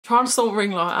trying to sort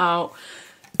ring light out.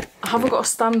 I haven't got a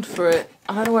stand for it.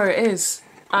 I don't know where it is.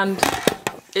 And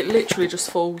it literally just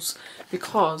falls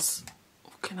because,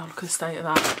 okay, now look at the state of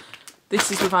that. This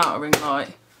is without a ring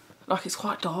light. Like, it's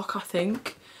quite dark, I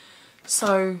think.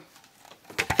 So,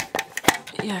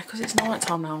 yeah, because it's night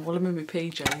time now. Well, I'm in my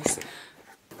PJs.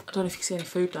 I don't know if you can see any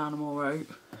food down them all right.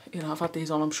 You know, I've had these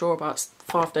on, I'm sure, about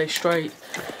 5 days straight.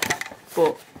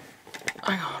 But,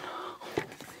 hang on.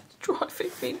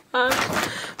 Driving me mad.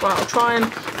 Right, I'll try and...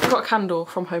 I've got a candle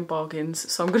from HomeBargains,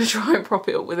 so I'm going to try and prop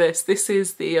it up with this. This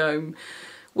is the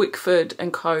Wickford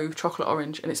 & Co. chocolate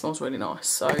orange, and it smells really nice.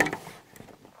 So,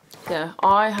 yeah,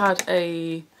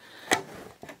 I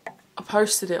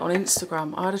posted it on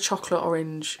Instagram. I had a chocolate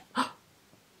orange. Has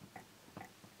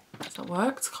that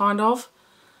worked? Kind of.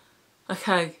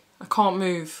 Okay, I can't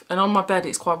move. And on my bed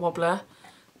it's quite wobbly.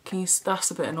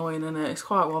 That's a bit annoying, isn't it? It's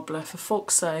quite wobbly. For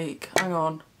fuck's sake. Hang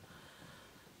on.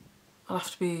 I'll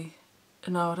have to be...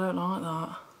 No, I don't like that.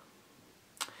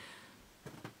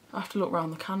 I have to look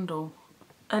round the candle.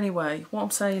 Anyway, what I'm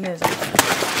saying is...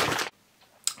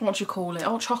 What do you call it?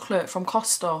 Oh, chocolate from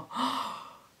Costa.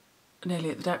 Nearly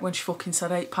at the deck when she fucking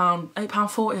said £8.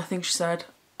 £8.40 I think she said.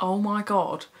 Oh my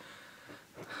god.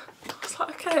 I was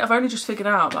like, okay, I've only just figured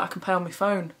out that I can pay on my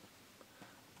phone.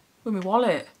 With my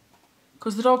wallet.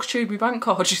 Because the dog's chewed my bank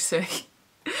card, you see.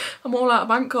 I'm all out of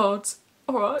bank cards.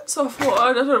 Alright, so I thought,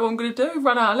 I don't know what I'm going to do.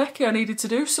 Ran out of lecky, I needed to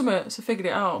do something. So I figured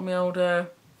it out on my old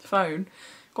phone.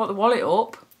 Got the wallet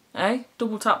up,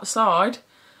 double tap the side.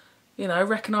 You know,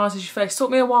 recognises your face.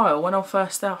 Took me a while when I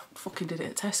first there. I fucking did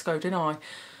it at Tesco, didn't I?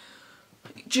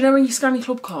 Do you know when you scan your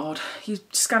club card, you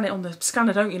scan it on the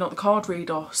scanner, don't you, not the card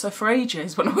reader? So for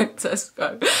ages when I went to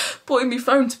Tesco, putting my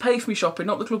phone to pay for my shopping,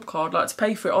 not the club card, like to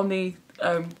pay for it on the,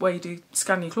 where you do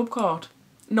scan your club card.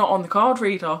 Not on the card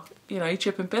reader, you know,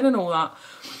 chip and pin and all that.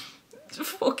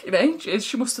 Fucking ages.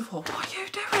 She must have thought, what are you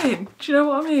doing? Do you know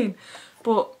what I mean?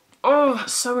 But, oh,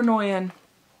 that's so annoying.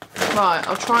 Right,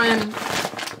 I'll try and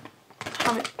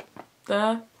have it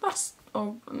there. That's,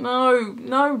 oh, no.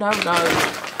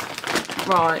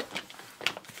 Right,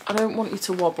 I don't want you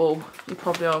to wobble. You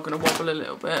probably are going to wobble a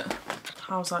little bit.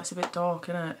 How's that? It's a bit dark,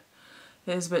 isn't it?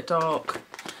 It is a bit dark.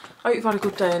 I hope you've had a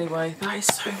good day anyway. That is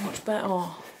so much better.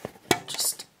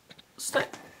 Just stay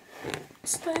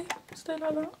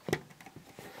like that.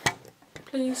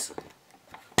 Please.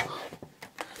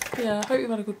 Yeah, I hope you've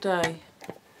had a good day.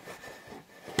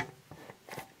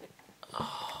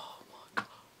 Oh my god.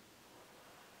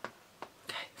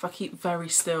 Okay, if I keep very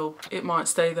still, it might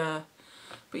stay there.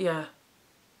 But yeah.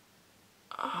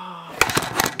 Oh.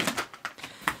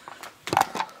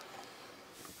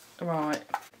 Right.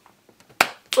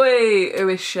 Wait, who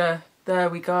is she? There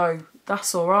we go.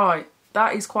 That's alright.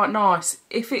 That is quite nice.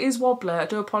 If it is wobbly, I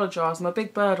do apologise. I'm a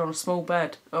big bird on a small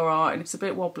bed. Alright, and it's a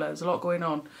bit wobbly. There's a lot going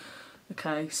on.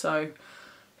 Okay, so,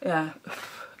 yeah.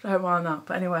 Don't mind that.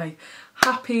 But anyway,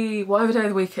 happy whatever day of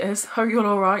the week it is. Hope you're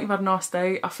alright. You've had a nice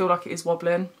day. I feel like it is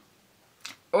wobbling.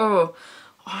 Oh,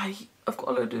 I've got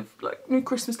a load of like new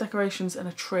Christmas decorations and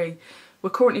a tree. We're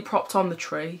currently propped on the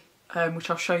tree, which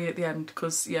I'll show you at the end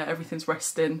because yeah, everything's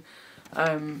resting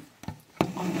on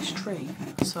this tree.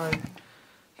 So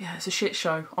yeah, it's a shit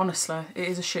show. Honestly, it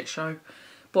is a shit show.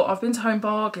 But I've been to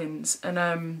HomeBargains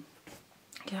and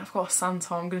yeah, I've got a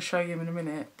Santa. I'm going to show you him in a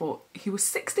minute. But he was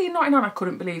 $16.99. I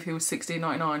couldn't believe he was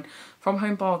 $16.99 from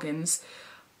HomeBargains.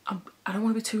 I don't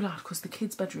want to be too loud because the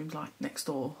kids' bedroom's like next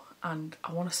door. And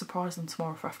I want to surprise them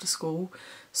tomorrow for after school,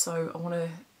 so I want to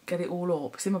get it all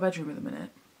up. It's in my bedroom at the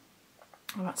minute.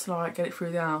 I'm about to like get it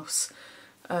through the house,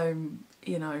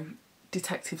 you know,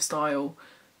 detective style.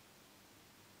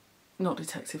 Not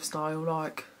detective style,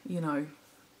 like, you know,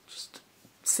 just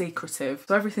secretive.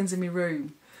 So everything's in my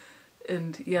room,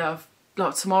 and yeah,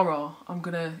 like tomorrow I'm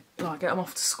gonna like get them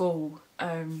off to school.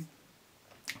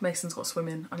 Mason's got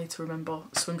swimming. I need to remember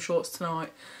swim shorts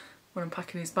tonight when I'm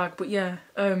packing his bag. But yeah,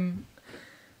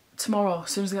 tomorrow,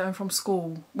 as soon as they get home from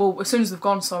school, well, as soon as they've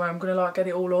gone, sorry, I'm going to like get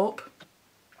it all up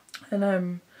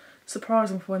and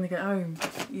surprise them for when they get home,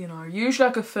 you know. Usually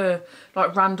I go for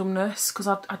like randomness, because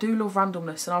I do love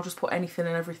randomness, and I'll just put anything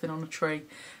and everything on a tree,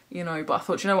 you know. But I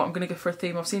thought, you know what, I'm going to go for a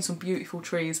theme. I've seen some beautiful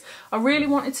trees. I really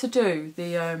wanted to do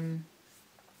the,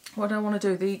 what do I want to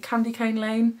do? The candy cane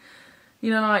lane. You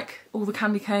know, like all the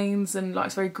candy canes, and like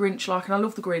it's very Grinch-like, and I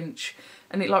love the Grinch,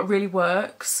 and it like really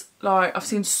works. Like I've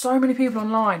seen so many people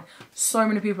online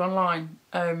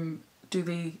do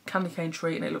the candy cane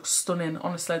tree, and it looks stunning.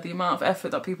 Honestly, the amount of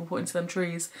effort that people put into them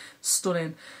trees,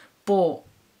 stunning. But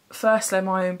firstly,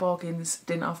 my HomeBargains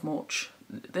didn't have much.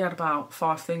 They had about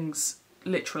 5 things,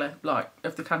 literally, like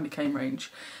of the candy cane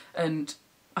range, and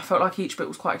I I felt like each bit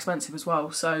was quite expensive as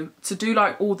well. So to do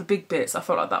like all the big bits, I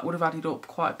felt like that would have added up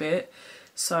quite a bit.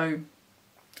 So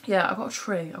yeah, I got a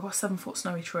tree. I got a 7-foot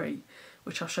snowy tree,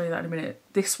 which I'll show you that in a minute.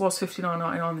 This was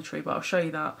 $59.99 the tree, but I'll show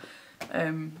you that.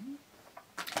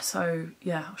 So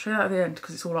yeah, I'll show you that at the end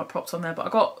because it's all like propped on there. But I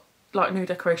got like new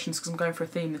decorations because I'm going for a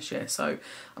theme this year. So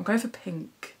I'm going for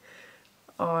pink.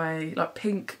 I like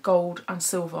pink, gold and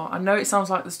silver. I know it sounds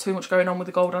like there's too much going on with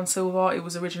the gold and silver. It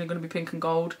was originally going to be pink and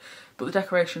gold, but the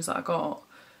decorations that I got,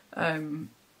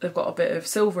 they've got a bit of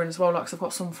silver in as well. Like, so I've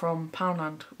got some from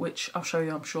Poundland, which I'll show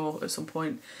you, I'm sure, at some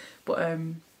point. But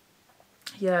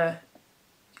yeah,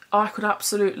 I could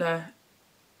absolutely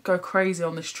go crazy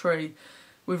on this tree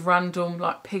with random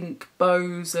like pink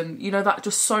bows and, you know, that,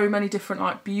 just so many different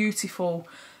like beautiful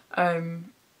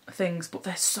things, but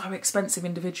they're so expensive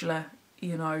individually.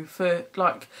 You know, for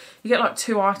like, you get like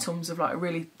 2 items of like a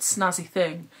really snazzy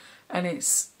thing and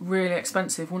it's really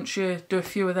expensive. Once you do a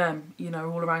few of them, you know,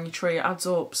 all around your tree, it adds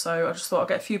up. So I just thought I'd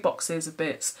get a few boxes of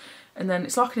bits, and then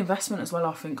it's like an investment as well,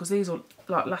 I think, because these will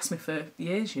like last me for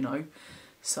years, you know.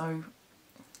 So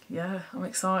yeah, I'm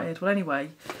excited. Well, anyway,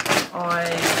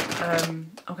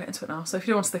 I'll get into it now. So if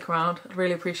you do want to stick around, I'd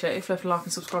really appreciate it if you left a like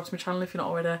and subscribe to my channel if you're not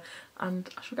already, and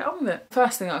I shall get on with it.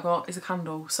 First thing I got is a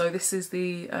candle. So this is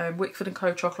the Wickford &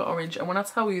 Co chocolate orange, and when I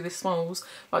tell you this smells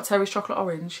like Terry's chocolate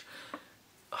orange,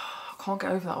 oh, I can't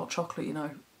get over that hot chocolate, you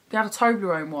know. They had a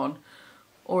Toblerone one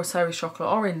or a Terry's chocolate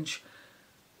orange,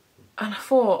 and I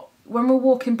thought, when we're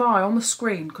walking by on the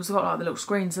screen, because they've got like the little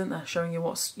screens, isn't there, showing you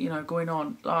what's, you know, going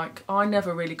on. Like, I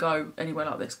never really go anywhere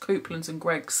like this. Couplands and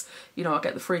Greggs, you know, I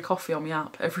get the free coffee on my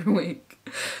app every week.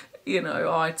 You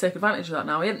know, I take advantage of that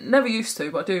now. I never used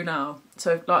to, but I do now.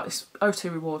 So like this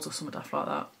O2 rewards or something daft like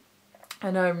that.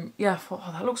 And yeah, I thought,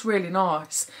 oh, that looks really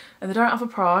nice. And they don't have a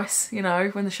price, you know,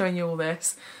 when they're showing you all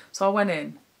this. So I went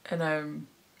in and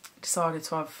decided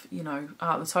to have, you know,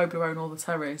 out the Toblerone or the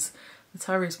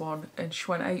Terry's one, and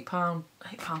she went £8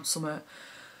 something. And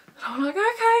I'm like,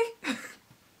 okay,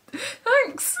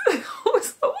 thanks. I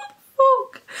was like, what the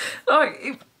fuck?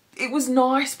 Like, it was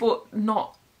nice, but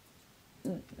not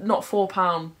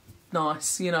 £4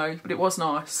 nice, you know, but it was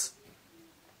nice,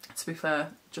 to be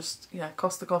fair. Just, yeah,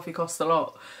 cost the coffee, cost a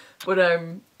lot. But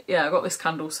yeah, I got this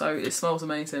candle, so it smells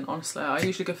amazing, honestly. I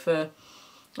usually go for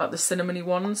like the cinnamony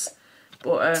ones,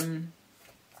 but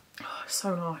oh,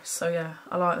 so nice. So yeah,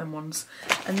 I like them ones.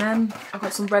 And then I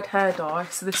got some red hair dye.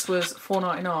 So this was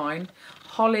 $4.99.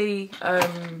 Holly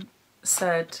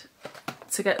said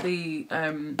to get the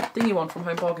thingy one from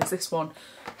HomeBargains, this one,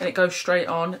 and it goes straight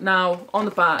on. Now on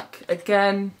the back,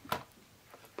 again,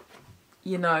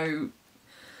 you know,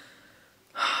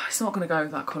 it's not going to go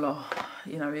with that colour.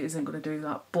 You know, it isn't going to do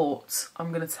that. But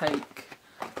I'm going to take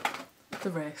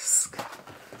the risk,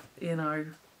 you know,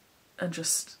 and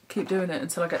just keep doing it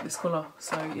until I get this colour.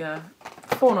 So yeah,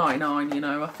 $4.99, you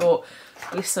know. I thought,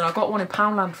 listen, I got one in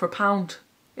Poundland for £1.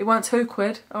 It weren't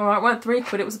 £2, alright, it weren't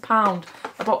 £3, it was £1.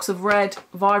 A box of red,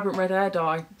 vibrant red hair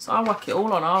dye. So I'll whack it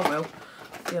all on, I will.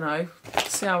 You know,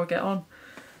 see how we get on.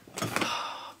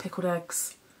 Pickled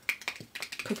eggs.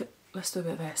 Let's do a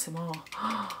bit of ASMR.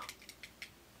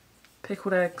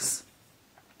 Pickled eggs.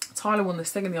 Tyler won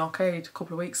this thing in the arcade a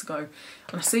couple of weeks ago,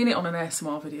 and I seen it on an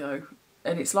ASMR video.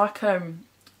 And it's like a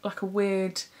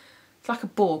weird, it's like a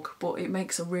bug, but it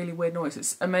makes a really weird noise.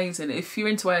 It's amazing. If you're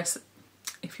into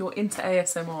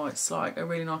ASMR, it's like a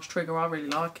really nice trigger. I really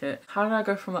like it. How did I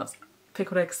go from that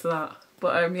pickled eggs to that?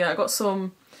 But yeah, I got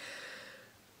some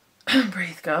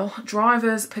breathe, girl.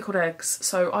 Drivers pickled eggs.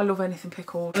 So I love anything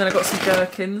pickled. And then I got some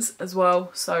gherkins as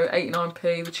well. So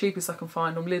 89p, the cheapest I can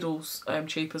find them. Lidl's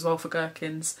cheap as well for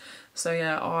gherkins. So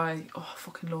yeah, I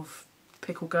fucking love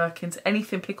pickled gherkins,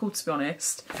 anything pickled, to be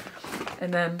honest.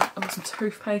 And then I've got some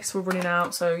toothpaste, we're running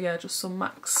out, so yeah, just some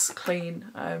Max Clean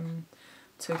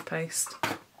toothpaste.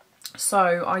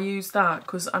 So I use that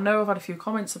because I know I've had a few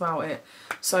comments about it.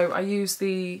 So I use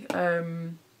the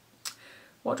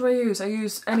what do I use? I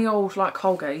use any old like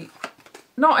Colgate.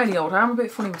 Not any old, I am a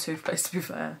bit funny with toothpaste, to be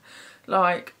fair.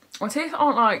 Like, my teeth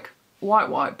aren't like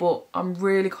white, but I'm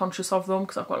really conscious of them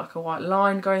because I've got like a white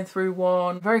line going through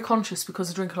one. I'm very conscious because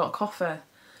I drink a lot of coffee,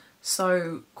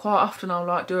 so quite often I'll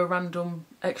like do a random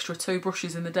extra 2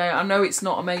 brushes in the day. I know it's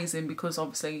not amazing because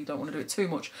obviously you don't want to do it too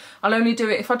much. I'll only do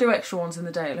it, if I do extra ones in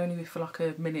the day, it'll only be for like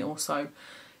a minute or so,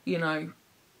 you know,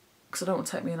 because I don't want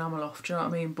to take my enamel off, do you know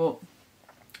what I mean? But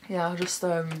yeah, I just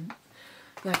yeah,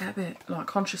 I get a bit like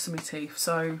conscious of my teeth.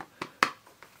 So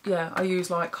yeah, I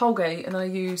use like Colgate, and I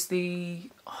use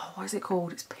the, oh, what is it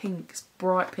called? It's pink, it's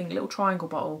bright pink, little triangle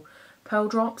bottle. Pearl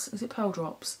Drops, is it Pearl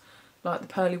Drops? Like the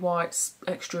pearly whites,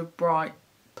 extra bright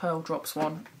pearl drops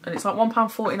one, and it's like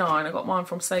 £1.49. I got mine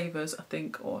from Savers, I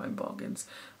think, or HomeBargains.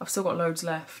 I've still got loads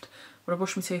left, but I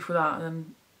brush my teeth with that, and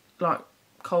then like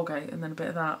Colgate, and then a bit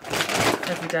of that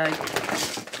every day.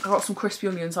 I got some crispy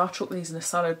onions. I chuck these in a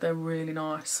salad. They're really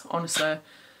nice, honestly.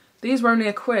 These were only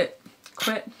a quid.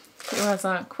 Where's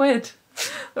that? Quid.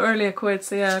 They're only a quid.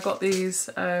 So yeah, I got these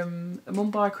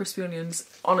Mumbai crispy onions.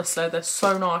 Honestly, they're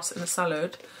so nice in a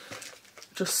salad.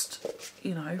 Just,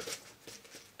 you know,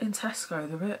 in Tesco,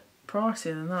 they're a bit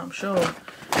pricier than that, I'm sure.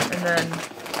 And then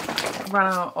I ran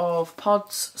out of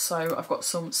pods, so I've got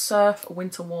some Surf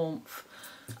Winter Warmth,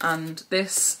 and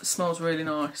this smells really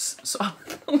nice. So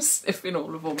I'm sniffing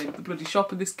all of them in the bloody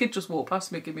shop, and this kid just walked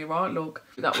past me, give me a right look.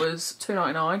 That was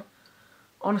 £2.99.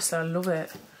 Honestly, I love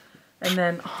it. And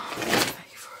then, oh,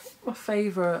 my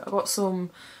favourite, I got some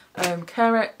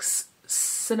Carex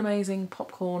Cinemazing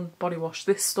popcorn body wash.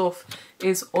 This stuff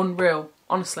is unreal.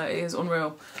 Honestly, it is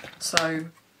unreal. So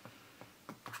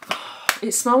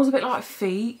it smells a bit like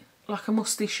feet, like a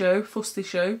musty shoe, fusty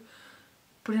shoe,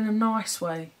 but in a nice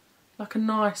way, like a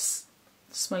nice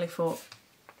smelly foot.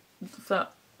 If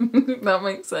that that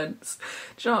makes sense.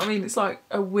 Do you know what I mean? It's like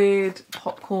a weird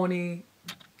popcorny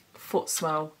foot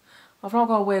smell. I've not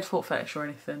got a weird foot fetish or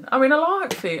anything. I mean, I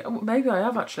like feet. Maybe I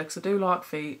have actually, because I do like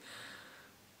feet.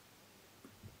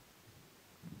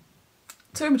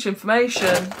 Too much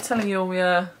information, telling you all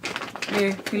my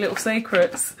little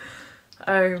secrets.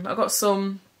 I got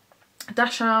some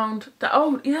Dachshund.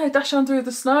 Oh yeah, Dachshund through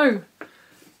the snow.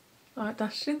 Like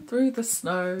dashing through the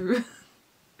snow.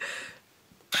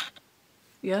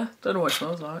 Yeah, don't know what it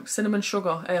smells like. Cinnamon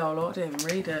sugar. Hey, oh Lord, I didn't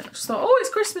even read it. I just thought, oh, it's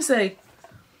Christmassy.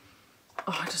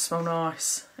 Oh, it just smells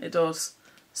nice. It does.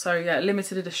 So yeah,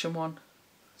 limited edition one.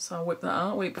 So I'll whip that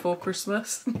out a week before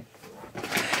Christmas.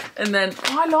 And then,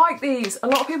 I like these. A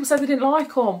lot of people said they didn't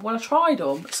like them. Well, I tried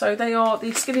them. So they are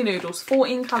the skinny noodles,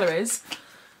 14 calories.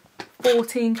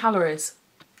 14 calories.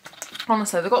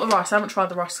 Honestly, they've got the rice. I haven't tried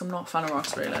the rice, I'm not a fan of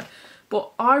rice really.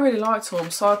 But I really liked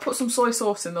them. So I put some soy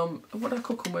sauce in them. What did I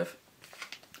cook them with?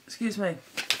 Excuse me.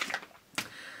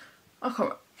 I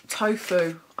can't,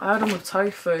 tofu. I had them with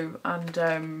tofu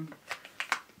and,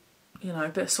 you know, a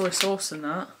bit of soy sauce in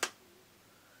that. It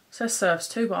says serves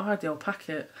too, but I had the old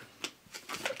packet.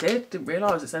 Didn't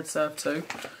realise it said serve too.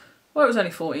 Well, it was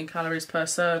only 14 calories per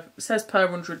serve. It says per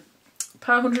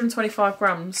 125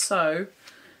 grams, so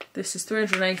this is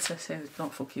 380, so it's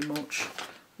not fucking much,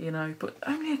 you know, but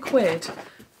only a quid.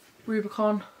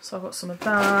 Rubicon, so I've got some of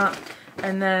that.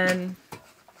 And then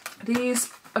these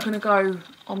are going to go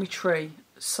on my tree.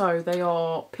 So they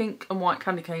are pink and white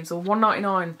candy canes. They're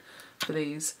 $1.99 for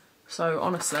these. So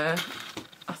honestly,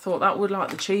 I thought that would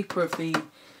like the cheaper of the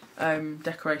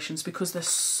decorations, because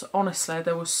there's honestly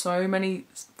there were so many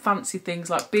fancy things,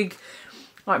 like big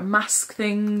like mask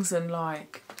things and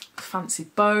like fancy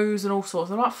bows and all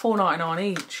sorts. They're like $4.99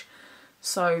 each,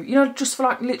 so you know, just for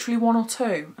like literally one or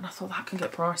two, and I thought that can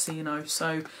get pricey, you know.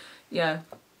 So yeah,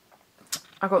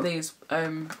 I got these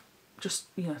just,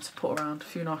 you know, to put around, a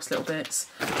few nice little bits,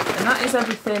 and that is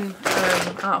everything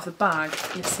out of the bag.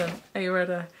 Listen, are you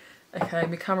ready? Okay,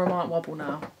 my camera might wobble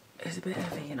now. It's a bit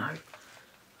heavy, you know.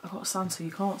 I've got Santa,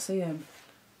 you can't see him.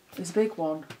 It's a big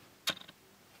one.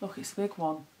 Look, it's a big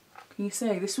one. Can you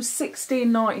see? This was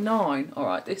 $16.99.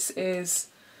 Alright, this is...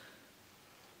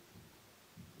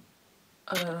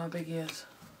 I don't know how big he is.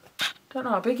 Don't know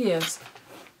how big he is.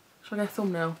 Shall I get a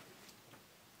thumbnail?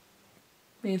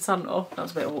 Me and Santa. That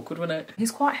was a bit awkward, wasn't it? He's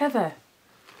quite heavy.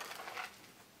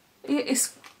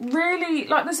 It's really,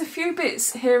 like, there's a few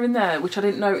bits here and there which I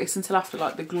didn't notice until after,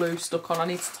 like, the glue stuck on. I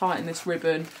need to tighten this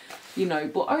ribbon, you know,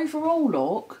 but overall,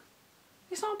 look,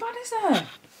 it's not bad, is it?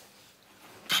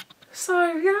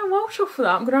 So, yeah, I'm well chuffed for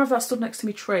that. I'm going to have that stood next to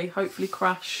my tree, hopefully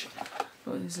Crash,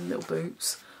 oh, these are little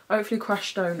boots, hopefully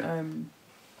Crash don't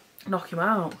knock him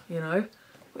out, you know.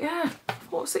 But yeah,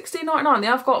 $16.99. They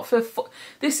have got for,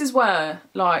 this is where,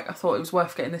 like, I thought it was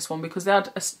worth getting this one, because they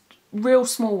had a real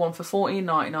small one for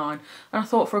 $14.99, and I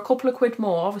thought for a couple of quid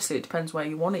more, obviously it depends where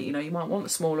you want it, you know, you might want the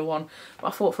smaller one, but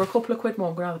I thought for a couple of quid more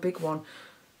I'm going to have the big one.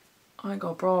 I ain't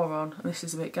got a bra on, and this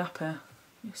is a bit gappy.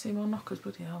 You see my knockers,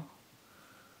 bloody hell.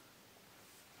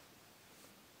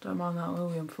 Don't mind that,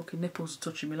 will you? My fucking nipples are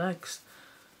touching my legs.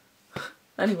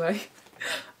 Anyway,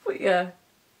 but yeah,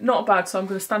 not bad. So I'm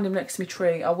going to stand him next to my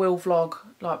tree. I will vlog,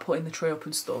 like, putting the tree up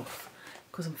and stuff,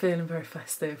 because I'm feeling very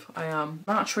festive. I am.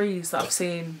 The amount of trees that I've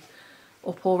seen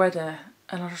up already,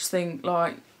 and I just think,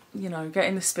 like, you know, get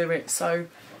in the spirit. So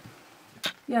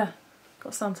yeah,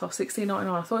 got Santa,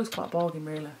 $16.99. I thought it was quite a bargain,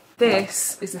 really.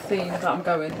 This is the theme that I'm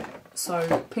going,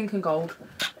 so pink and gold,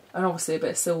 and obviously a bit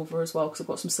of silver as well, because I've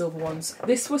got some silver ones.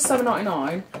 This was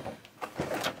 $7.99.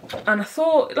 And I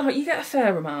thought, like, you get a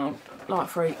fair amount, like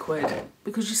for £8,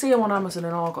 because you see them on Amazon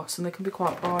and Argos and they can be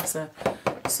quite pricey.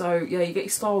 So yeah, you get your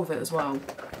style with it as well.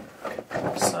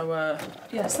 So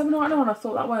yeah, £7.99, I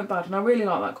thought that weren't bad, and I really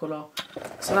like that colour.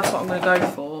 So that's what I'm going to go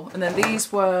for. And then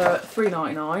these were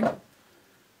 £3.99.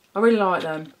 I really like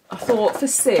them. I thought for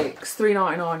six,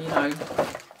 £3.99, you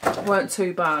know, weren't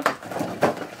too bad.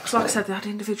 So like I said, they had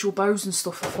individual bows and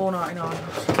stuff for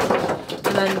 £4.99.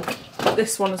 And then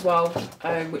this one as well,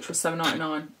 which was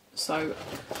 £7.99. So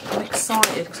I'm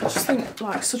excited because I just think,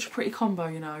 like, such a pretty combo,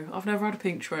 you know. I've never had a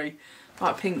pink tree,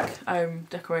 like pink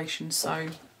decorations, so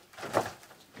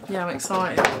yeah, I'm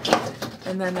excited.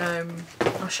 And then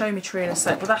I'll show you my tree in a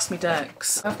sec, but that's my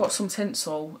decks. I've got some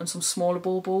tinsel and some smaller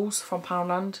baubles from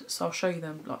Poundland, so I'll show you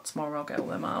them, like tomorrow I'll get all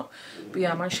them out. But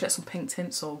yeah, I managed to get some pink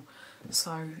tinsel,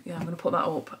 so yeah, I'm going to put that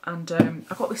up. And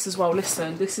I got this as well.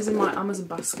 Listen, this is in my Amazon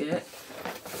basket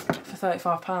for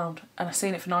 £35, and I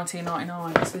seen it for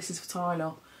 £19.99, so this is for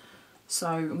Tyler. So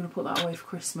I'm going to put that away for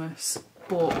Christmas.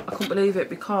 But I couldn't believe it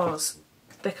because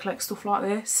they collect stuff like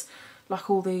this, like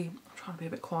all the, I'm trying to be a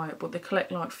bit quiet, but they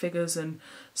collect like figures and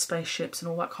spaceships and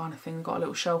all that kind of thing. They've got a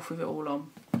little shelf with it all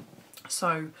on.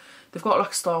 So they've got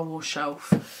like a Star Wars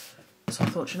shelf. So I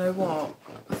thought, you know what,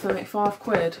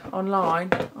 £35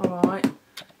 online, alright.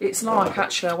 It's like,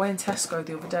 actually, I went in Tesco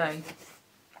the other day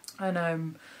and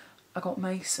I got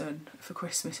Mason for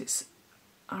Christmas. It's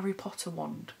Harry Potter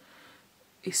wand.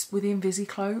 It's with the Invisi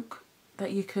cloak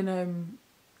that you can,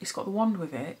 it's got the wand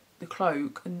with it, the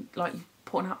cloak, and like you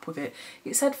put an app with it.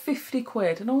 It said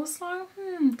 £50 and I was like,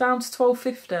 down to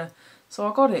 £12.50. So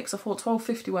I got it because I thought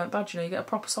 £12.50 weren't bad, you know, you get a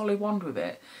proper solid wand with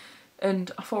it.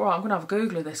 And I thought, right, I'm going to have a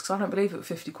Google of this because I don't believe it was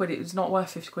 £50. It was not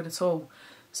worth £50 at all.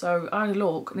 So I had a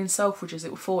look, and in Selfridges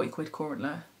it was £40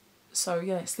 currently. So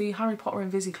yeah, it's the Harry Potter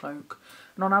Invisi cloak.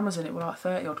 And on Amazon it was like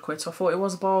 30 odd quid, so I thought it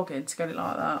was a bargain to get it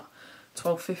like that.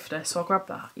 £12.50, so I grabbed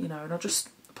that, you know, and I just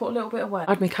put a little bit away.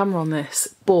 I had my camera on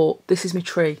this, but this is my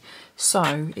tree.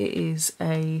 So it is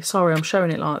a, sorry I'm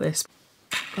showing it like this,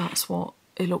 that's what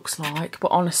it looks like.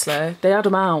 But honestly, they had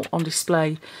them out on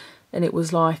display and it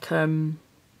was like,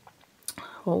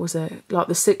 what was it, like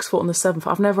the 6 foot and the 7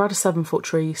 foot. I've never had a 7 foot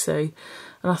tree, you see,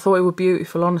 and I thought it was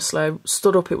beautiful, honestly.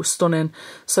 Stood up, it was stunning.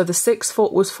 So the 6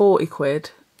 foot was £40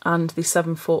 and the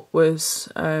 7 foot was,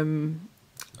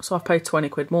 so I've paid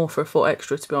 £20 more for a foot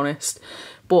extra, to be honest.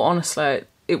 But honestly,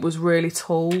 it was really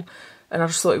tall and I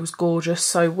just thought it was gorgeous.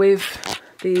 So with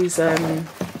these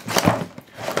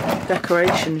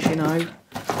decorations, you know,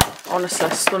 honestly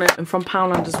stunning. And from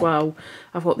Poundland as well,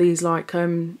 I've got these like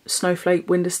snowflake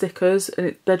window stickers,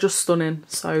 and they're just stunning.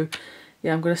 So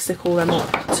yeah, I'm going to stick all them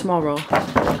up tomorrow.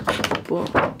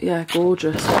 But yeah,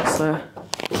 gorgeous. So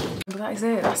but that is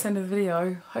it, that's the end of the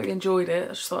video. Hope you enjoyed it.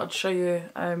 I just thought I'd show you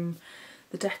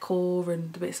the decor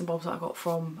and the bits and bobs that I got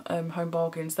from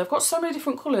HomeBargains. They've got so many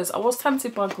different colours. I was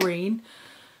tempted by green,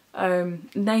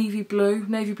 navy blue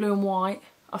and white.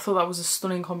 I thought that was a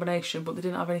stunning combination, but they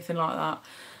didn't have anything like that.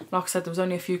 Like I said, there was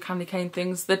only a few candy cane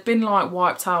things. They'd been like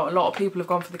wiped out. A lot of people have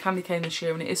gone for the candy cane this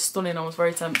year and it is stunning. I was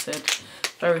very tempted.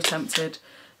 Very tempted.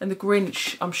 And the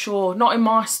Grinch, I'm sure, not in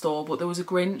my store, but there was a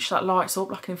Grinch that lights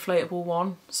up like an inflatable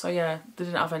one. So yeah, they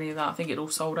didn't have any of that. I think it all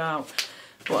sold out.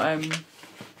 But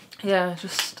yeah,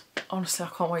 just honestly, I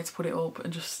can't wait to put it up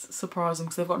and just surprise them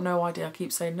because they've got no idea. I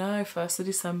keep saying, no, 1st of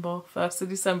December, 1st of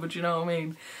December, do you know what I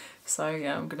mean? So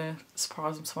yeah, I'm going to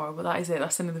surprise them tomorrow. But that is it,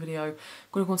 that's the end of the video. I'm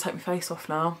going to go and take my face off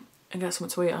now and get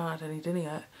something to eat. I haven't had any dinner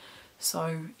yet.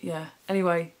 So yeah,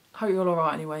 anyway, hope you're all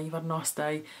alright anyway. You've had a nice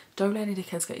day. Don't let any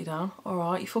dickheads get you down,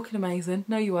 alright? You're fucking amazing.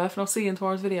 Know you're worth, and I'll see you in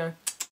tomorrow's video.